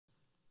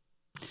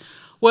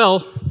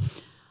Well,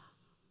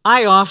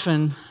 I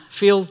often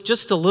feel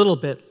just a little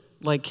bit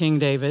like King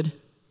David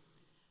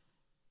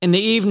in the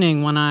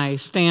evening when I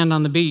stand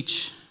on the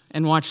beach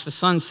and watch the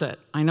sunset.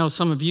 I know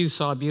some of you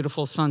saw a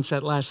beautiful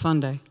sunset last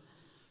Sunday.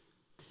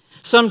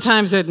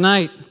 Sometimes at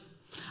night,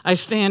 I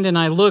stand and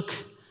I look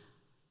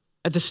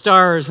at the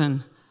stars,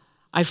 and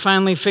I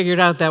finally figured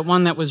out that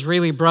one that was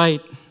really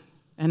bright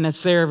and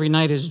that's there every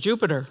night is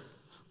Jupiter.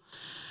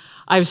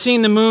 I've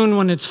seen the moon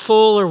when it's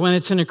full or when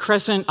it's in a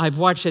crescent. I've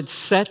watched it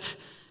set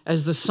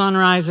as the sun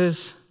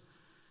rises.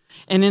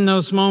 And in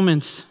those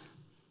moments,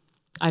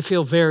 I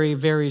feel very,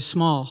 very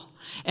small.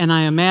 And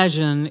I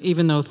imagine,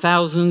 even though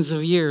thousands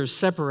of years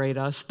separate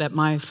us, that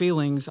my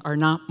feelings are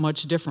not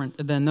much different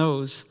than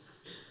those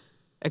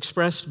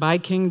expressed by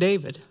King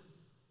David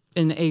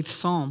in the 8th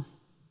Psalm.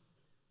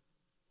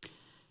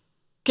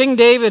 King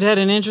David had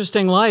an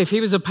interesting life.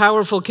 He was a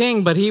powerful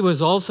king, but he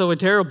was also a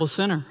terrible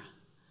sinner.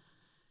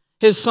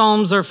 His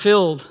psalms are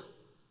filled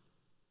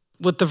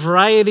with the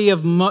variety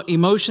of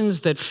emotions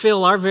that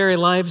fill our very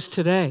lives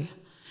today.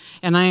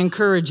 And I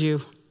encourage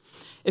you,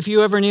 if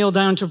you ever kneel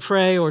down to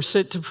pray or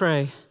sit to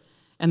pray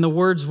and the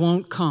words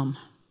won't come,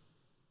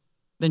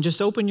 then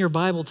just open your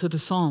Bible to the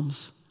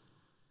Psalms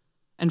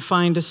and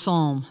find a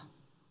psalm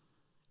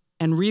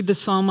and read the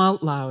psalm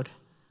out loud,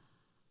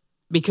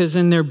 because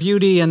in their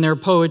beauty and their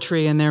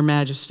poetry and their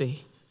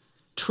majesty,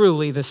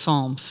 truly the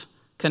Psalms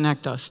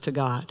connect us to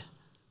God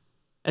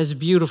as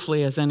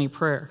beautifully as any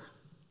prayer.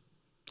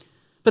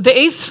 But the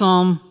 8th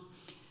Psalm,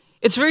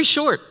 it's very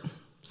short.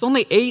 It's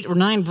only 8 or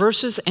 9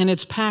 verses, and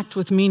it's packed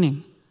with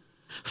meaning.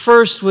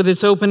 First, with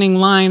its opening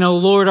line, "O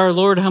Lord, our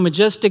Lord, how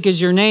majestic is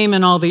your name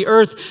in all the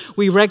earth,"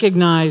 we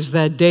recognize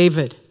that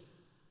David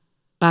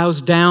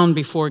bows down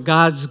before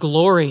God's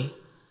glory.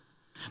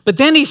 But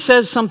then he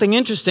says something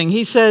interesting.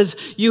 He says,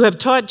 "You have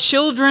taught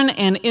children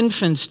and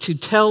infants to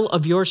tell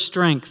of your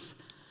strength,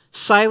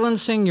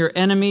 silencing your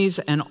enemies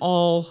and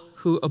all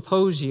who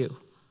oppose you."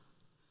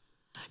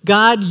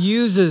 God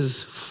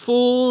uses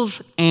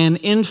fools and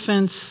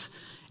infants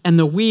and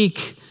the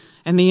weak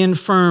and the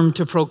infirm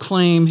to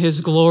proclaim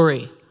his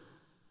glory.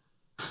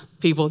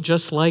 People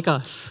just like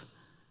us.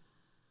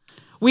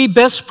 We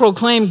best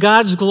proclaim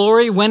God's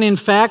glory when in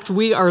fact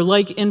we are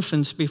like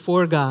infants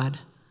before God,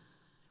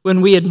 when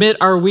we admit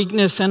our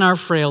weakness and our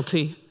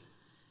frailty,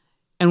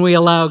 and we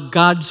allow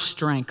God's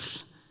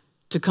strength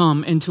to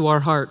come into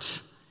our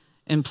hearts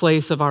in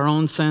place of our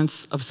own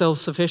sense of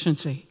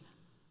self-sufficiency.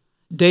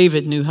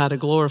 David knew how to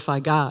glorify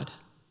God.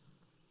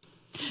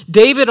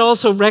 David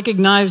also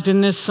recognized in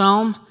this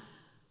psalm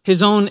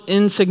his own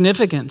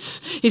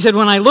insignificance. He said,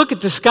 "When I look at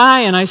the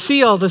sky and I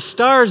see all the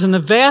stars and the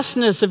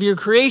vastness of your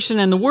creation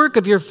and the work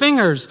of your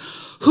fingers,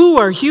 who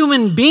are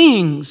human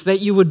beings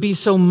that you would be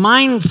so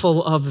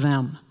mindful of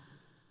them?"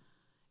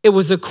 It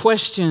was a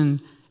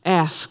question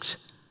asked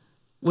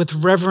with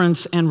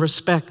reverence and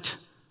respect,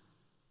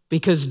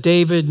 because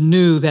David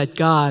knew that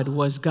God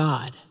was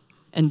God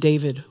and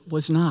David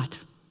was not.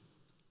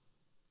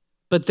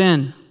 But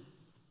then,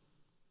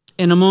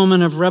 in a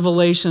moment of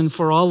revelation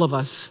for all of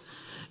us,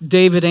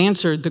 David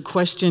answered the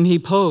question he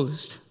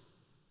posed.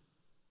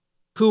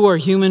 Who are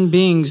human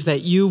beings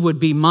that you would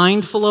be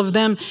mindful of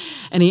them?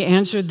 And he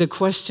answered the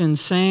question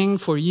saying,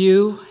 "For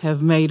you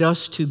have made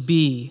us to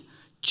be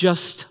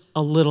just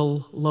a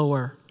little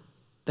lower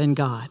than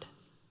God."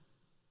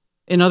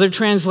 In other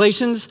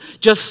translations,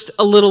 just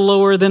a little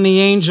lower than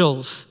the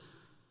angels.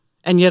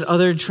 And yet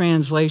other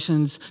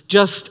translations,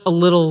 just a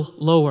little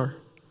lower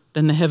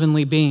than the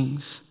heavenly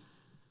beings.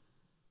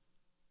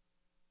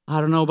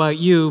 I don't know about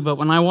you, but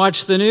when I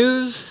watch the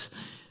news,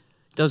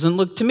 it doesn't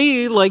look to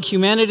me like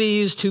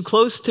humanity is too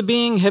close to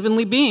being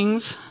heavenly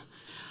beings.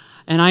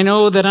 And I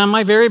know that on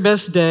my very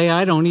best day,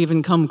 I don't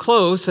even come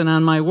close, and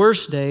on my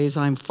worst days,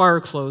 I'm far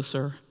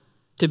closer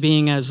to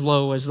being as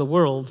low as the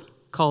world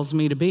calls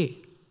me to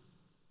be.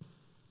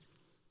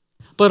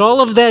 But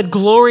all of that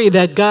glory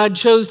that God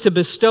chose to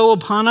bestow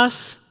upon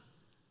us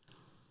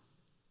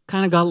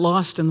kind of got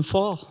lost in the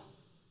fall.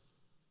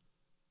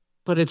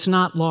 But it's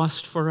not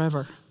lost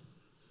forever.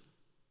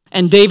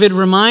 And David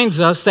reminds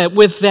us that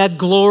with that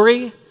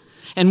glory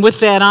and with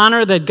that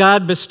honor that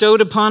God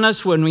bestowed upon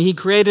us when he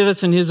created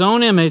us in his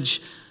own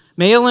image,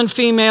 male and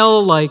female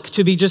alike,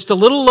 to be just a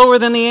little lower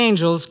than the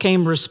angels,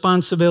 came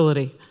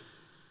responsibility.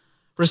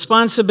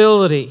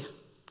 Responsibility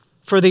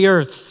for the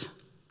earth.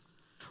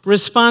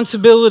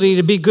 Responsibility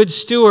to be good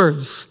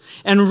stewards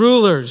and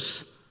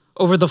rulers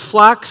over the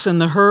flocks and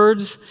the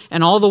herds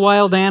and all the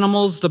wild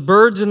animals, the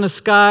birds in the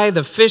sky,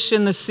 the fish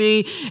in the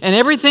sea, and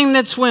everything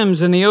that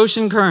swims in the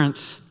ocean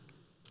currents.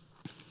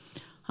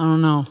 I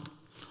don't know,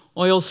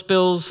 oil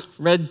spills,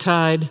 red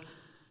tide,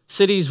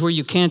 cities where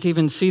you can't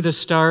even see the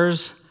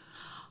stars.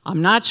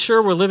 I'm not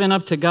sure we're living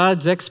up to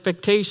God's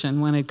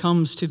expectation when it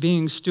comes to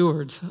being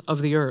stewards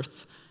of the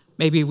earth.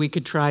 Maybe we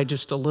could try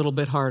just a little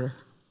bit harder.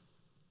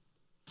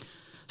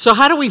 So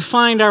how do we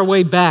find our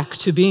way back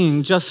to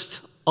being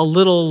just a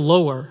little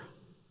lower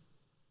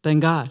than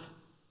God?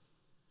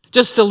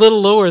 Just a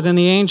little lower than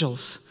the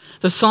angels?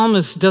 The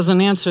psalmist doesn't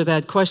answer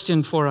that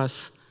question for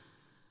us.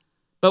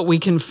 But we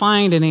can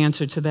find an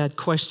answer to that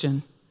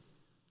question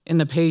in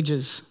the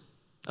pages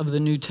of the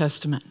New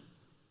Testament,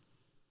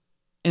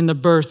 in the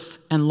birth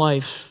and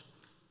life,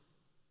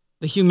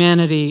 the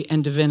humanity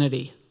and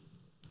divinity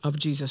of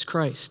Jesus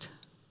Christ.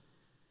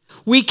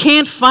 We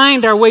can't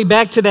find our way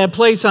back to that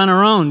place on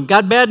our own.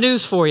 Got bad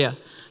news for you.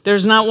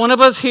 There's not one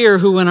of us here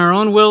who in our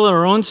own will or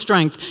our own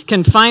strength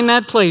can find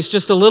that place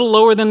just a little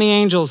lower than the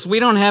angels. We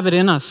don't have it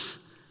in us.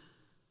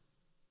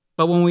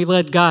 But when we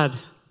let God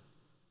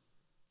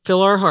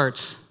fill our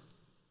hearts,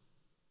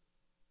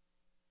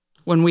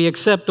 when we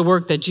accept the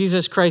work that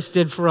Jesus Christ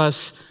did for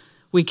us,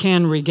 we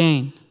can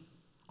regain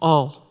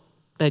all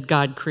that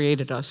God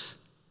created us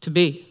to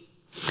be.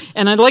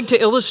 And I'd like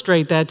to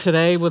illustrate that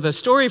today with a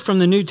story from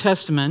the New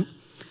Testament.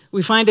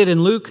 We find it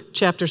in Luke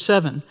chapter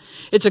 7.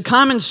 It's a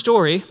common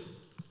story,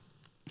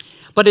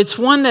 but it's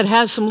one that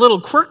has some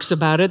little quirks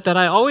about it that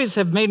I always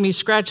have made me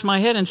scratch my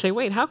head and say,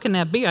 wait, how can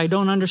that be? I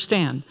don't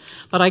understand.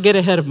 But I get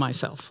ahead of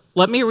myself.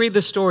 Let me read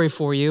the story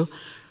for you.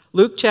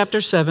 Luke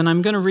chapter 7,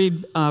 I'm going to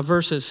read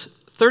verses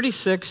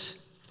 36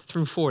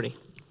 through 40.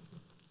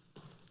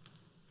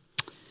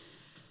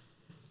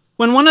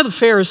 When one of the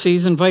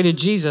Pharisees invited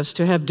Jesus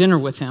to have dinner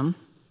with him,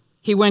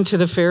 he went to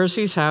the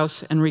Pharisee's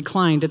house and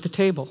reclined at the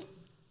table.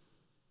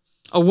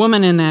 A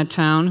woman in that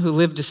town who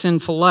lived a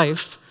sinful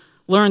life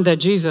learned that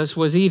Jesus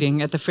was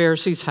eating at the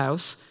Pharisee's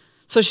house,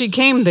 so she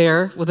came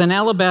there with an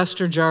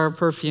alabaster jar of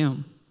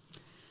perfume.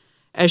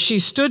 As she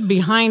stood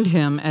behind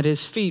him at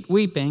his feet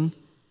weeping,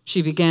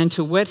 she began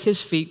to wet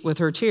his feet with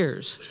her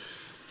tears.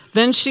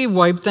 Then she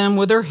wiped them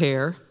with her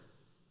hair,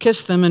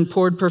 kissed them, and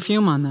poured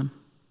perfume on them.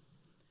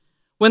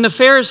 When the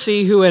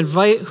Pharisee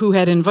who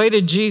had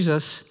invited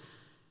Jesus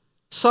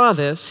saw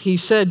this, he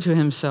said to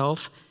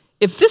himself,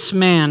 if this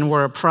man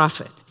were a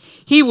prophet,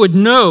 he would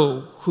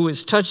know who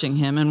is touching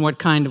him and what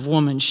kind of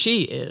woman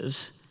she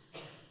is.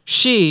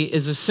 She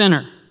is a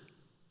sinner.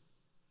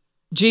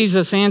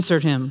 Jesus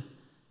answered him,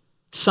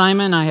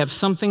 Simon, I have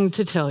something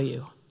to tell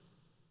you.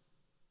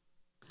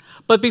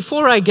 But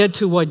before I get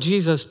to what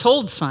Jesus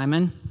told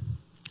Simon,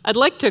 I'd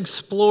like to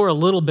explore a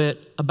little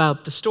bit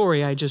about the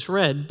story I just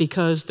read,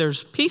 because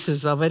there's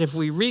pieces of it, if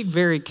we read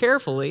very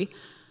carefully,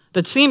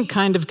 that seem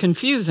kind of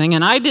confusing.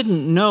 And I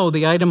didn't know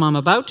the item I'm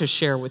about to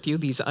share with you,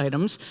 these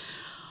items,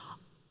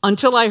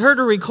 until I heard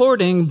a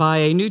recording by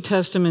a New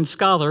Testament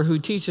scholar who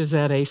teaches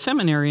at a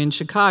seminary in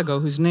Chicago,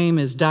 whose name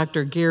is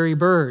Dr. Gary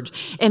Burge.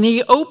 And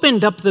he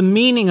opened up the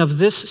meaning of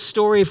this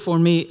story for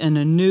me in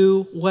a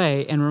new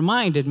way and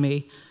reminded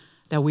me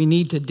that we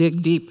need to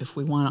dig deep if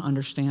we want to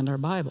understand our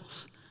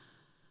Bibles.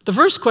 The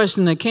first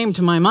question that came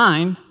to my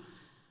mind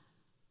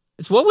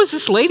is, what was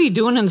this lady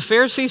doing in the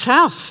Pharisee's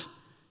house?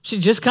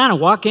 She'd just kind of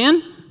walk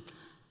in?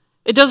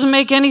 It doesn't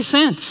make any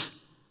sense.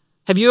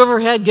 Have you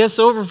ever had guests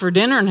over for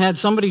dinner and had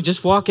somebody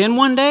just walk in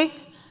one day?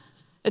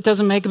 It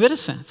doesn't make a bit of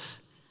sense.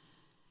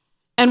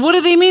 And what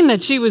do they mean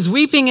that she was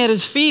weeping at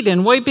his feet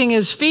and wiping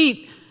his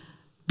feet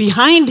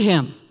behind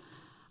him?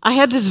 I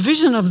had this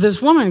vision of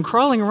this woman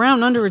crawling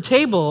around under a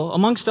table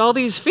amongst all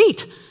these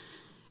feet,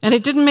 and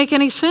it didn't make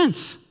any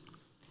sense.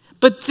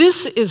 But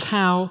this is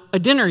how a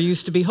dinner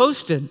used to be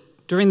hosted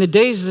during the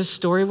days this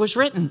story was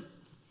written.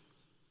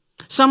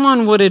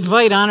 Someone would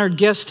invite honored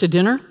guests to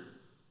dinner,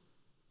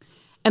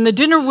 and the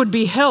dinner would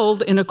be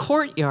held in a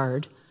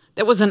courtyard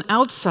that was an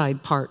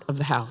outside part of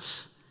the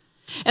house.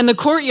 And the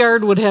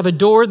courtyard would have a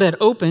door that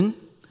opened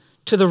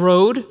to the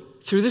road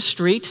through the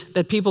street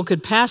that people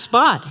could pass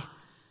by.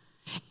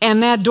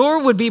 And that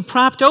door would be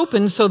propped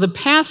open so the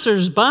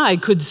passers-by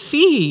could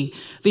see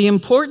the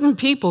important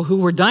people who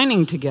were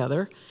dining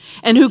together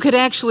and who could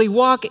actually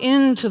walk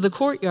into the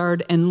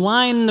courtyard and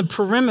line the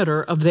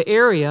perimeter of the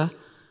area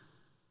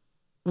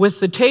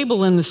with the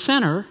table in the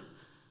center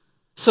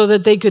so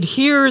that they could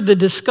hear the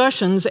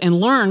discussions and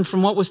learn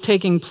from what was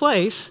taking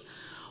place.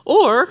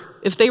 Or,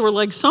 if they were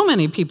like so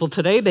many people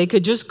today, they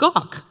could just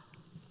gawk.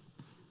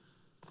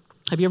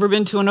 Have you ever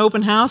been to an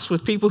open house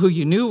with people who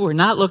you knew were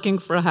not looking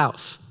for a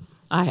house?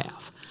 I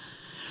have.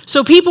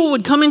 So people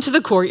would come into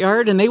the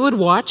courtyard and they would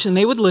watch and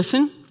they would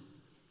listen.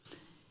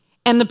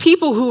 And the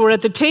people who were at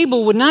the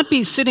table would not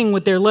be sitting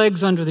with their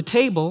legs under the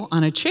table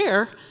on a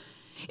chair.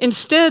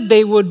 Instead,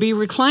 they would be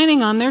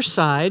reclining on their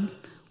side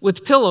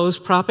with pillows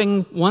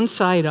propping one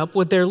side up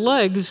with their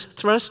legs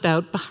thrust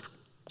out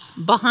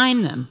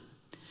behind them.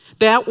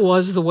 That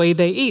was the way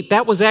they eat.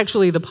 That was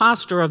actually the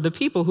posture of the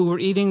people who were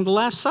eating the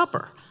Last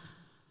Supper.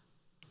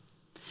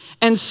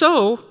 And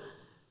so,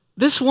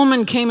 this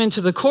woman came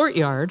into the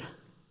courtyard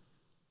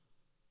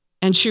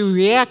and she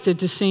reacted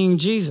to seeing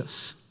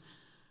Jesus.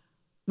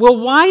 Well,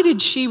 why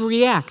did she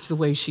react the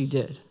way she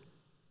did?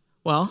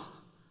 Well,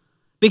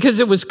 because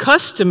it was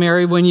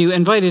customary when you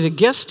invited a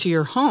guest to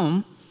your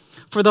home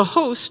for the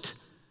host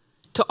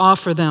to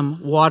offer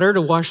them water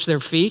to wash their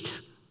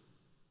feet,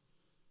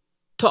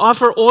 to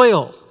offer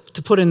oil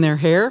to put in their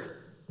hair,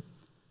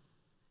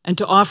 and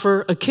to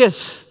offer a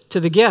kiss to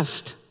the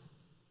guest.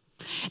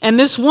 And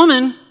this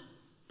woman,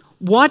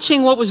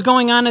 watching what was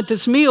going on at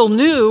this meal,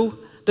 knew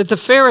that the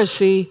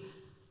Pharisee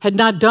had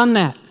not done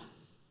that.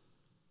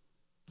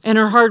 And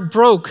her heart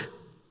broke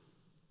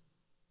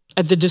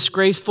at the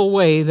disgraceful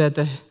way that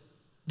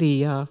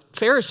the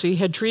Pharisee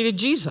had treated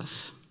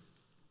Jesus.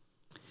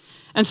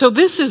 And so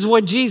this is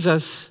what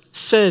Jesus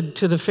said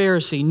to the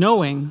Pharisee,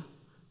 knowing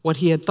what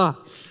he had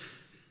thought.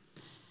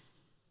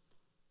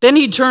 Then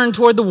he turned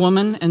toward the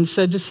woman and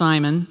said to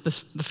Simon, the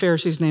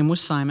Pharisee's name was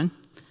Simon,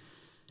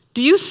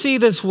 "Do you see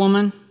this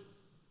woman?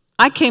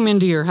 I came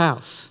into your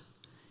house.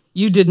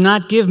 You did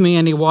not give me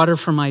any water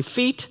for my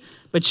feet,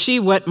 but she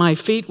wet my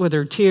feet with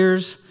her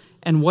tears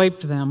and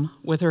wiped them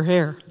with her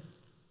hair.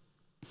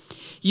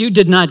 You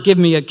did not give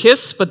me a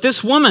kiss, but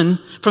this woman,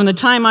 from the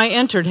time I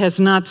entered, has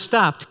not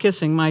stopped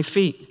kissing my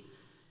feet.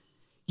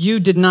 You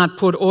did not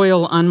put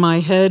oil on my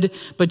head,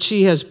 but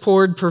she has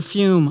poured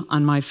perfume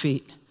on my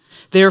feet.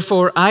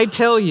 Therefore, I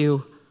tell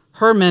you,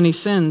 her many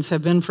sins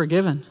have been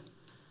forgiven,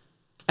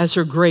 as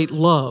her great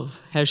love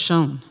has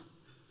shown.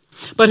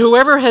 But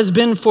whoever has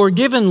been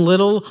forgiven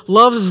little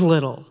loves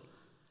little."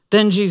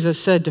 Then Jesus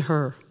said to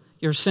her,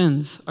 "Your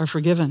sins are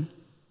forgiven."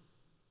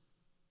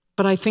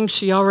 But I think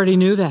she already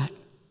knew that.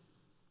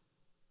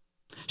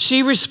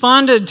 She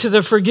responded to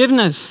the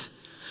forgiveness,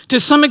 to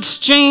some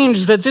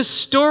exchange that this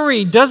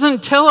story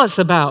doesn't tell us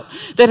about,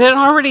 that had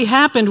already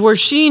happened, where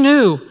she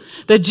knew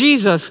that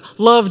Jesus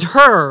loved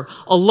her,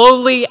 a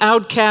lowly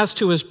outcast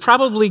who was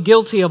probably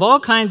guilty of all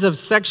kinds of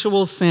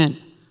sexual sin.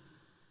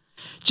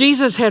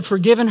 Jesus had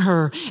forgiven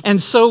her,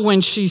 and so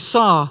when she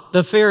saw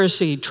the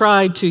Pharisee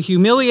try to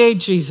humiliate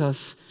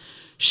Jesus,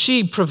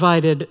 she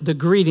provided the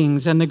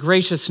greetings and the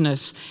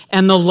graciousness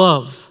and the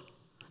love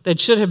that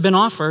should have been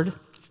offered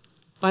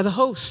by the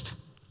host.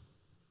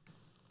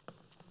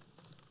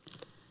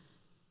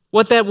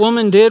 What that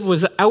woman did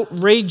was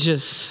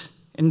outrageous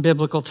in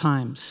biblical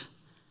times.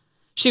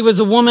 She was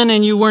a woman,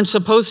 and you weren't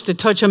supposed to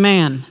touch a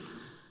man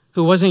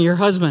who wasn't your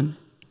husband.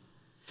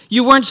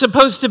 You weren't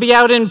supposed to be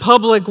out in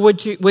public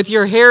with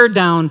your hair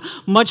down,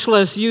 much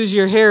less use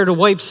your hair to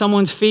wipe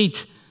someone's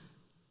feet.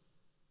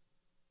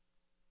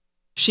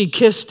 She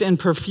kissed and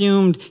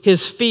perfumed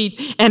his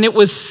feet, and it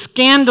was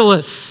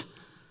scandalous.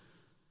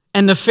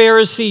 And the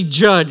Pharisee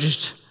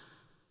judged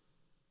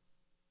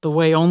the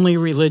way only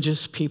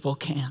religious people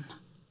can.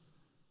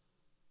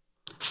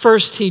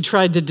 First, he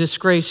tried to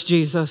disgrace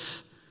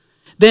Jesus.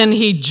 Then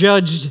he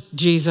judged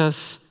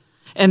Jesus.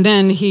 And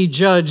then he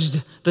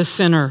judged the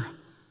sinner.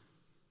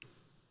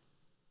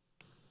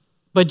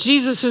 But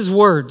Jesus'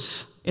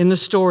 words in the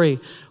story,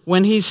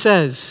 when he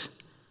says,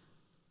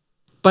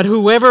 "But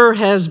whoever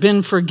has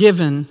been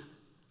forgiven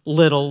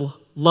little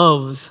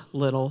loves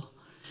little,"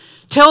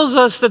 tells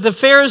us that the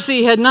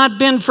Pharisee had not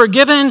been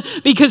forgiven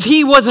because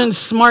he wasn't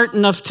smart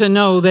enough to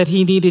know that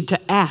he needed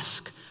to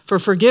ask for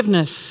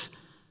forgiveness.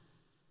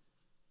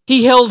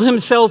 He held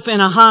himself in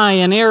a high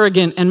and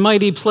arrogant and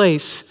mighty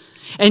place.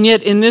 And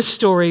yet in this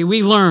story,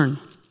 we learn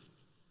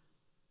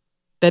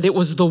that it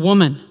was the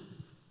woman,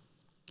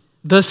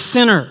 the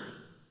sinner,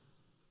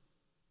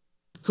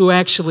 who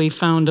actually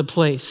found a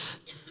place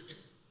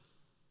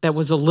that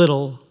was a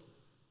little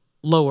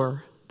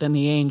lower than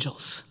the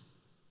angels.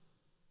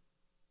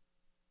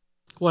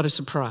 What a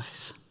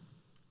surprise.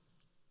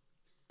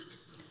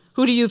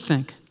 Who do you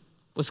think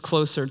was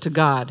closer to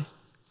God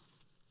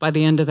by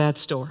the end of that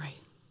story?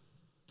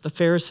 The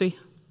Pharisee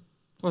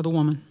or the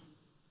woman?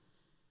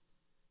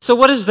 So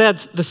what does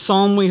the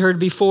psalm we heard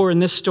before in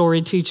this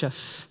story teach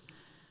us?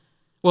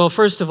 Well,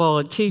 first of all,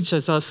 it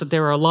teaches us that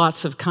there are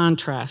lots of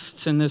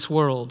contrasts in this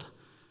world.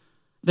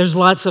 There's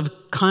lots of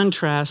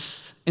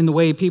contrasts in the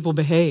way people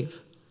behave.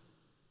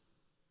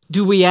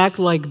 Do we act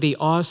like the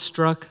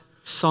awestruck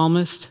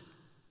psalmist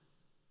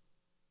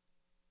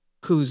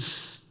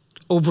who's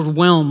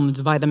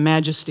overwhelmed by the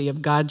majesty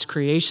of God's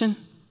creation?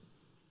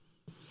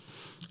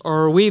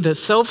 Or are we the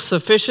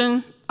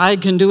self-sufficient, I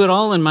can do it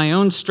all in my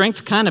own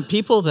strength kind of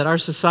people that our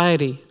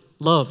society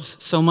loves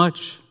so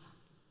much?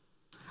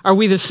 Are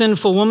we the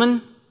sinful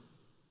woman?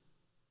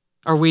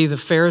 Are we the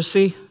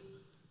Pharisee?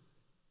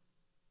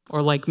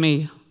 Or like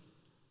me,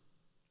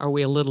 are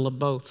we a little of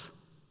both?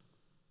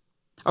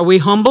 Are we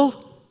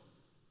humble?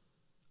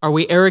 Are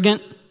we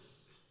arrogant?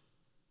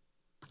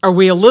 Are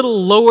we a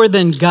little lower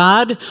than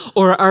God?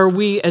 Or are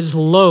we as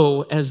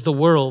low as the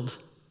world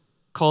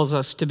calls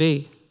us to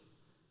be?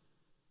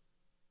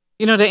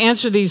 You know, to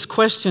answer these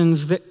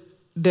questions,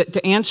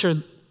 to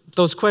answer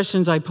those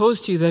questions I pose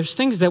to you, there's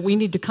things that we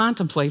need to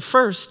contemplate.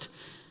 First,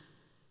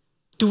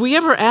 do we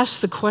ever ask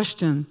the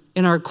question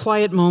in our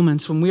quiet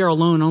moments when we are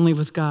alone only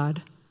with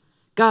God,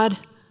 God,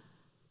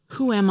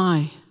 who am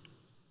I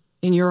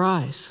in your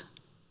eyes?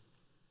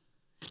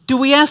 Do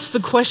we ask the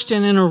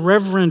question in a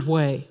reverent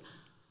way,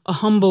 a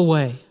humble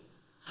way,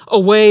 a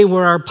way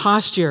where our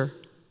posture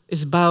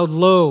is bowed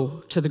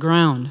low to the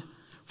ground,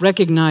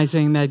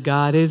 recognizing that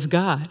God is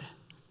God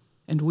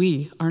and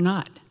we are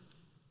not?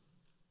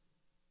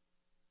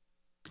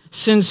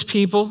 Since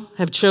people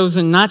have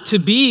chosen not to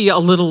be a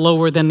little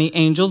lower than the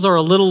angels or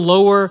a little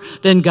lower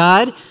than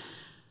God,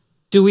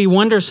 do we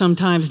wonder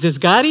sometimes, does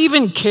God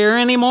even care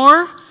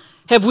anymore?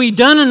 Have we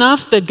done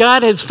enough that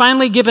God has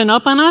finally given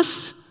up on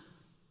us?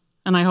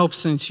 And I hope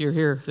since you're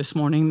here this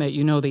morning that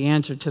you know the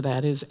answer to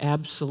that is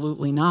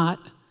absolutely not.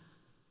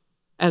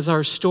 as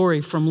our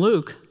story from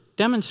Luke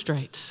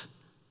demonstrates.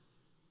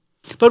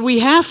 But we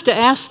have to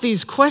ask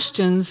these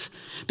questions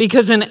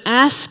because in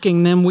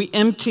asking them, we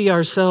empty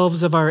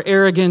ourselves of our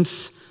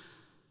arrogance.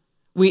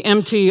 We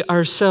empty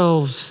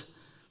ourselves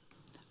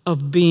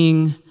of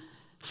being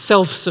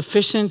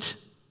self-sufficient.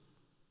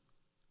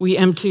 We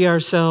empty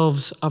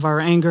ourselves of our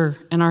anger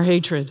and our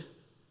hatred.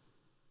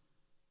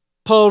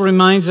 Paul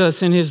reminds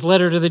us in his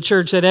letter to the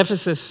church at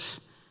Ephesus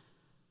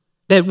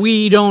that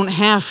we don't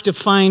have to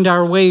find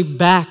our way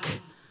back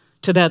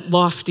to that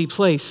lofty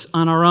place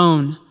on our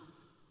own.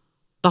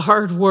 The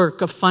hard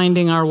work of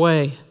finding our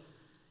way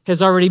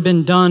has already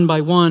been done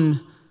by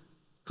one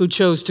who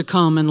chose to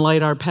come and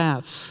light our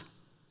paths.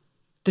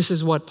 This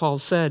is what Paul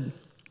said.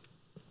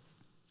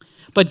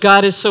 But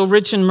God is so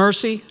rich in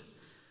mercy,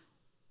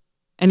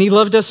 and he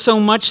loved us so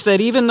much that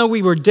even though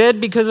we were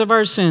dead because of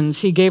our sins,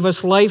 he gave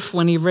us life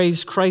when he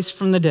raised Christ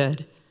from the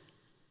dead.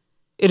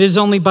 It is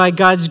only by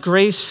God's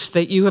grace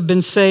that you have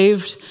been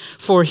saved,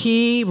 for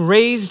he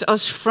raised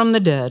us from the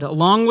dead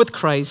along with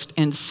Christ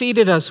and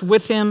seated us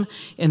with him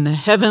in the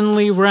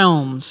heavenly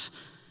realms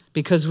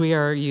because we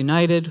are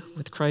united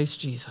with Christ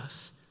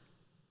Jesus.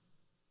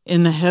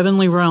 In the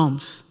heavenly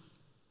realms,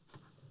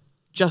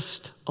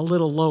 just a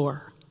little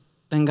lower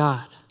than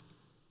God.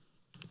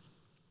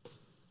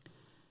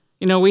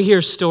 You know, we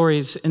hear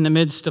stories in the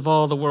midst of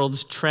all the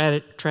world's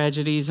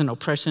tragedies and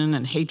oppression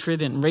and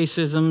hatred and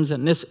racisms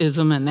and this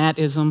ism and that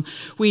ism.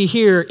 We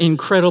hear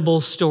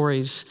incredible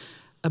stories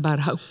about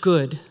how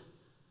good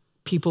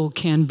people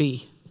can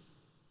be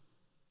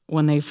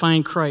when they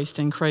find Christ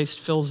and Christ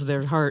fills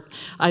their heart.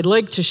 I'd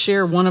like to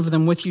share one of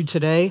them with you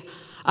today.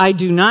 I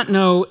do not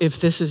know if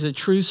this is a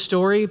true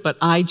story, but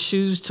I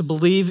choose to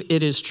believe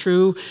it is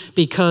true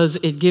because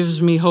it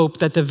gives me hope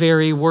that the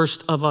very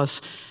worst of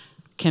us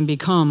can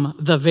become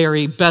the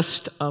very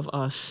best of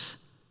us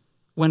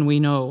when we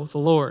know the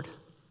Lord.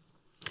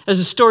 As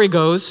the story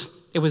goes,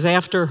 it was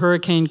after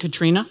Hurricane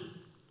Katrina.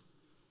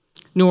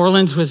 New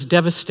Orleans was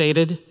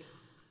devastated.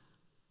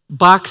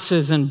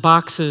 Boxes and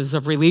boxes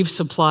of relief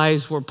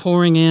supplies were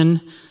pouring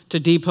in to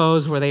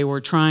depots where they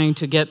were trying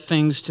to get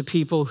things to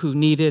people who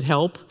needed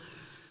help.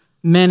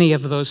 Many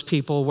of those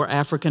people were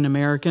African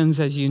Americans,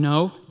 as you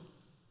know.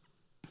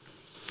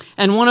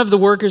 And one of the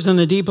workers in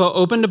the depot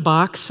opened a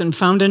box and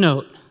found a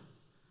note.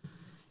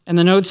 And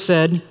the note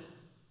said,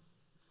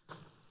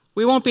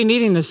 "We won't be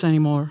needing this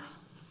anymore.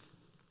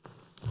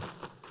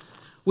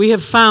 We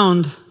have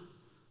found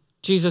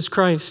Jesus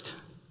Christ.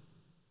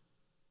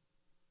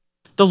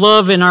 The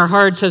love in our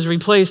hearts has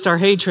replaced our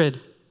hatred.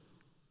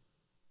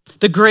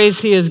 The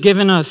grace he has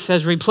given us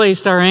has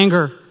replaced our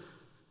anger.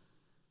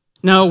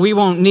 No, we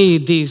won't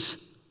need these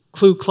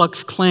Ku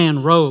Klux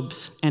Klan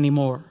robes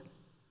anymore.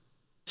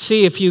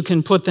 See if you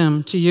can put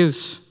them to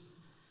use."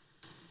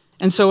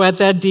 And so at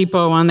that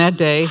depot on that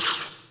day,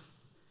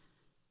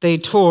 they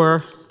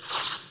tore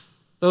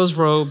those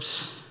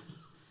robes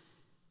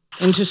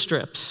into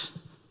strips.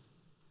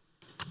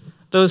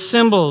 Those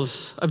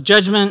symbols of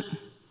judgment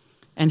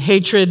and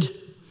hatred,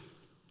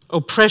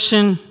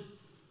 oppression,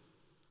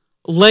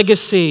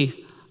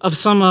 legacy of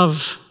some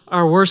of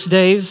our worst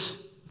days.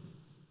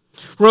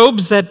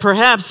 Robes that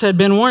perhaps had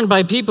been worn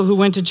by people who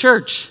went to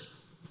church.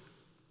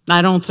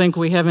 I don't think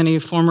we have any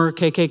former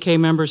KKK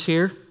members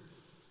here,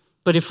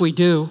 but if we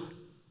do,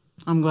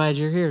 I'm glad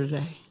you're here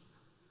today.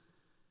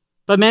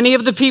 But many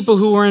of the people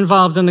who were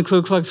involved in the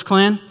Ku Klux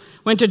Klan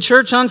went to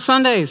church on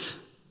Sundays.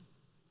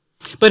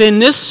 But in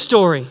this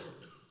story,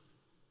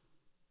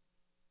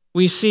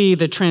 we see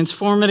the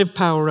transformative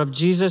power of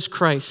Jesus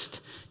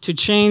Christ to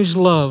change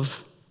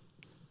love,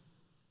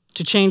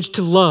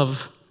 to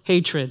love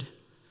hatred,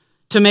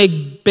 to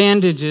make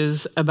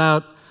bandages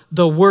about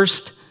the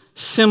worst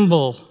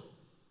symbol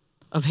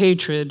of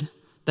hatred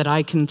that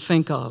I can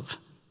think of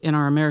in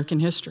our American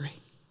history.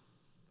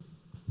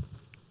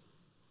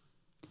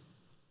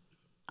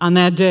 On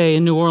that day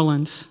in New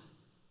Orleans,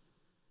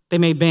 they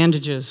made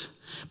bandages,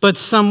 but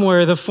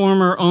somewhere the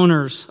former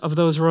owners of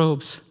those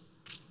robes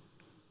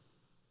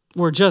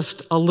were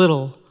just a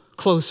little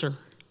closer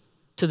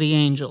to the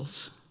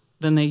angels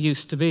than they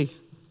used to be.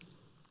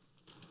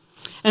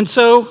 And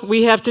so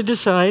we have to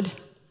decide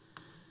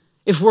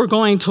if we're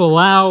going to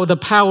allow the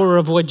power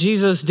of what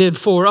Jesus did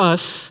for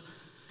us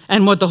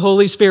and what the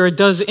Holy Spirit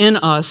does in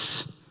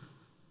us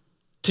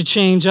to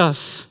change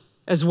us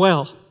as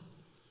well.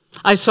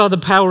 I saw the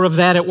power of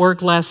that at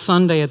work last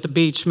Sunday at the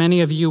beach.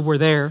 Many of you were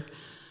there.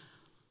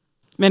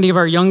 Many of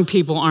our young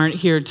people aren't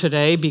here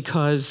today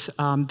because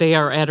they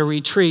are at a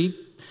retreat.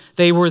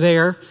 They were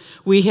there.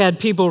 We had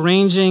people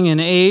ranging in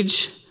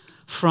age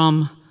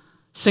from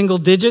single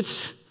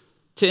digits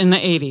to in the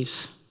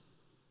 80s.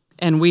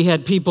 And we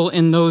had people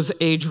in those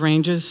age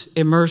ranges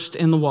immersed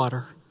in the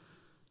water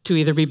to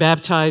either be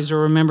baptized or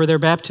remember their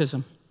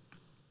baptism.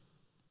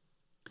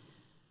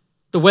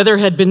 The weather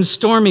had been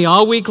stormy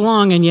all week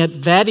long, and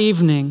yet that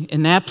evening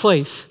in that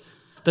place,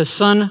 the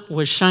sun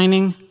was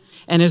shining,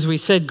 and as we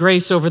said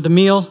grace over the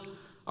meal,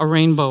 a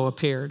rainbow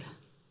appeared.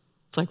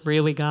 It's like,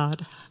 really,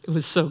 God? It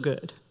was so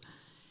good.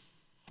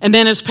 And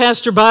then as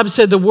Pastor Bob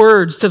said the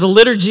words to the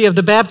liturgy of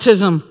the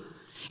baptism,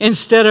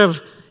 instead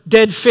of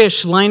dead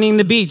fish lining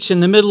the beach in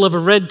the middle of a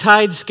red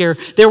tide scare,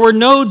 there were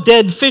no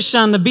dead fish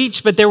on the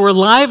beach, but there were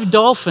live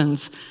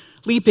dolphins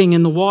leaping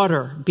in the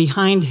water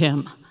behind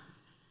him.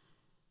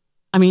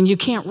 I mean, you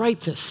can't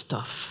write this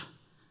stuff.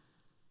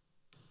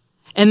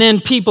 And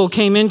then people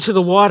came into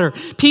the water.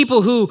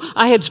 People who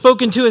I had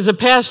spoken to as a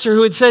pastor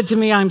who had said to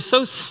me, I'm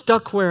so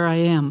stuck where I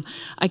am.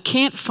 I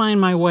can't find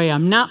my way.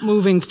 I'm not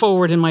moving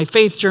forward in my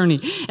faith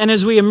journey. And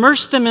as we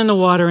immersed them in the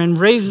water and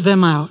raised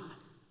them out,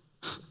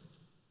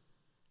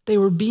 they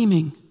were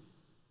beaming.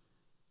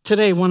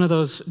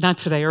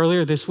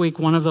 Earlier this week,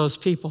 one of those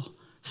people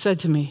said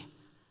to me,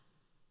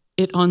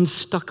 it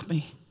unstuck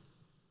me.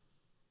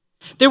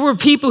 There were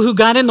people who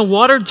got in the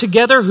water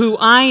together who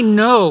I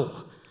know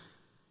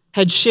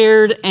had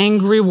shared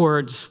angry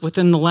words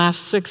within the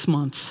last 6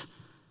 months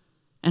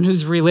and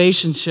whose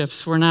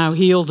relationships were now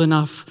healed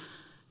enough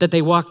that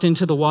they walked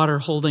into the water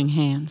holding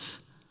hands.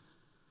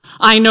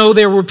 I know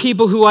there were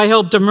people who I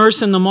helped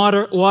immerse in the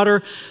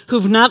water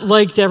who've not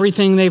liked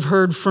everything they've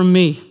heard from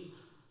me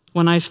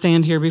when I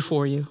stand here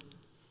before you.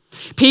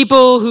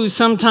 People who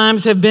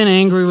sometimes have been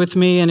angry with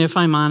me, and if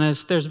I'm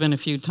honest, there's been a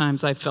few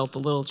times I felt a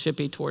little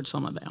chippy towards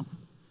some of them.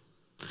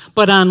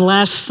 But on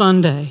last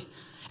Sunday,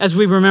 as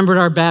we remembered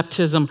our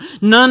baptism,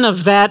 none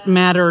of that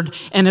mattered.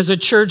 And as a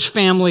church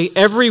family,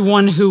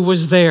 everyone who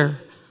was there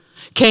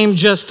came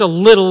just a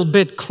little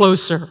bit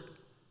closer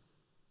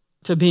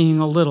to being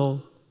a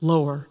little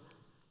lower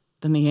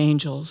than the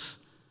angels,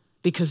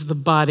 because the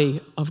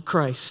body of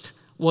Christ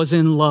was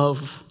in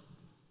love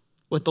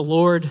with the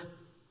Lord,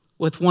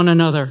 with one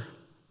another,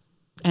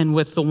 and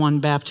with the one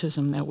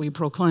baptism that we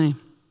proclaim.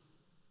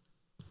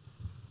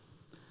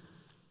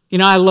 You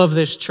know, I love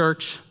this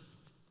church.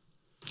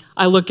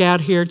 I look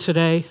out here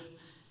today,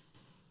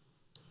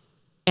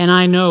 and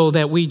I know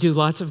that we do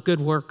lots of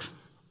good work.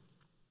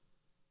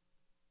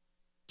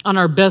 On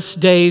our best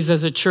days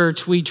as a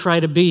church, we try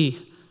to be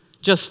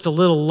just a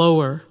little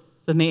lower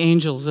than the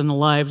angels in the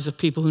lives of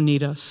people who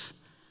need us.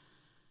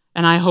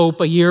 And I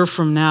hope a year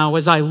from now,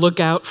 as I look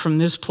out from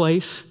this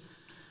place,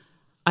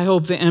 I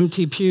hope the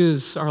empty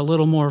pews are a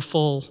little more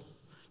full.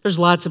 There's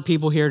lots of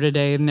people here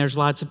today, and there's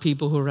lots of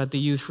people who are at the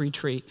youth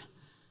retreat.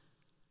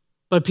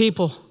 But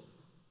people,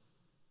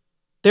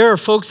 there are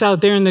folks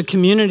out there in the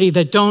community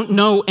that don't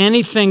know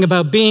anything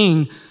about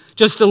being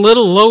just a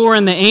little lower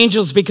in the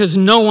angels because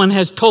no one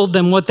has told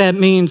them what that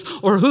means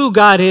or who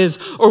God is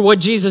or what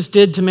Jesus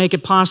did to make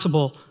it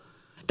possible.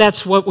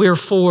 That's what we're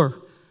for.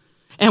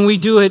 And we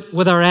do it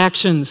with our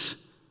actions,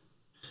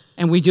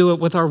 and we do it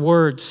with our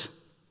words.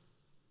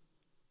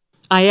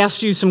 I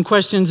asked you some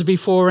questions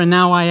before, and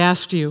now I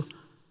ask you,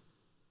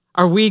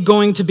 are we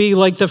going to be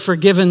like the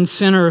forgiven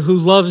sinner who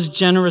loves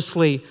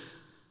generously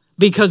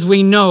because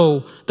we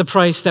know the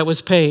price that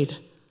was paid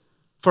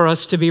for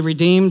us to be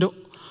redeemed?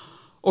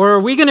 Or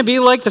are we going to be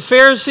like the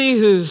Pharisee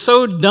who's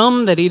so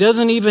dumb that he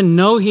doesn't even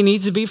know he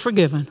needs to be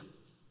forgiven?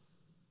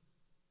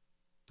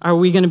 Are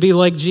we going to be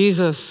like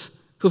Jesus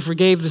who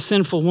forgave the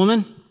sinful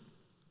woman?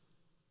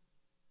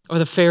 Or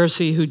the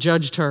Pharisee who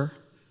judged her?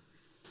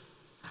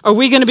 Are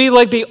we going to be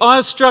like the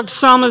awestruck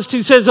psalmist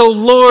who says, O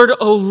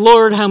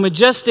Lord, how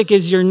majestic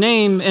is your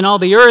name in all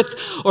the earth?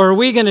 Or are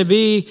we going to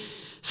be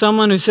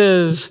someone who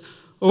says,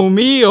 oh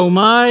me, oh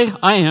my,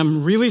 I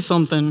am really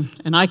something,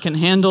 and I can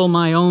handle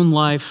my own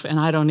life, and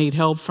I don't need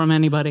help from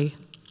anybody?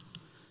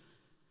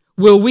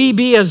 Will we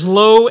be as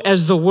low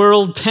as the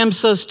world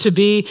tempts us to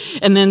be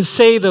and then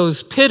say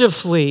those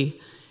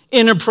pitifully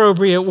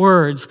inappropriate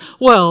words?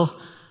 Well,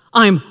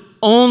 I'm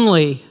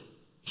only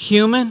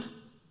human.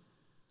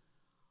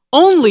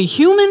 Only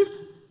human?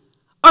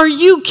 Are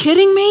you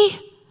kidding me?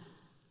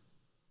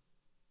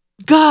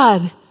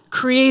 God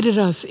created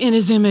us in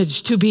his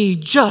image to be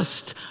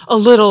just a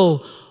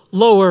little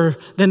lower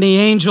than the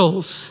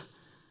angels.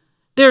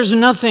 There's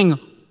nothing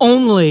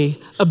only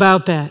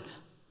about that.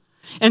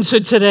 And so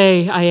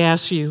today I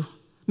ask you,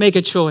 make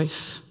a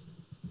choice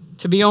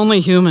to be only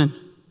human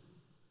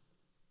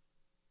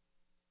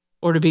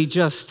or to be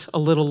just a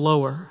little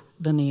lower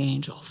than the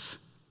angels.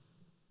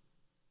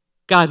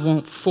 God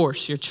won't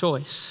force your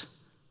choice.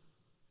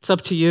 It's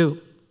up to you.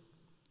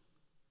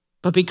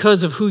 But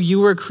because of who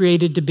you were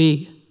created to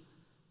be,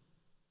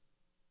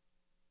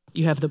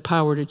 you have the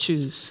power to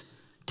choose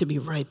to be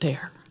right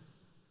there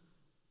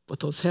with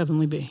those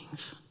heavenly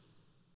beings.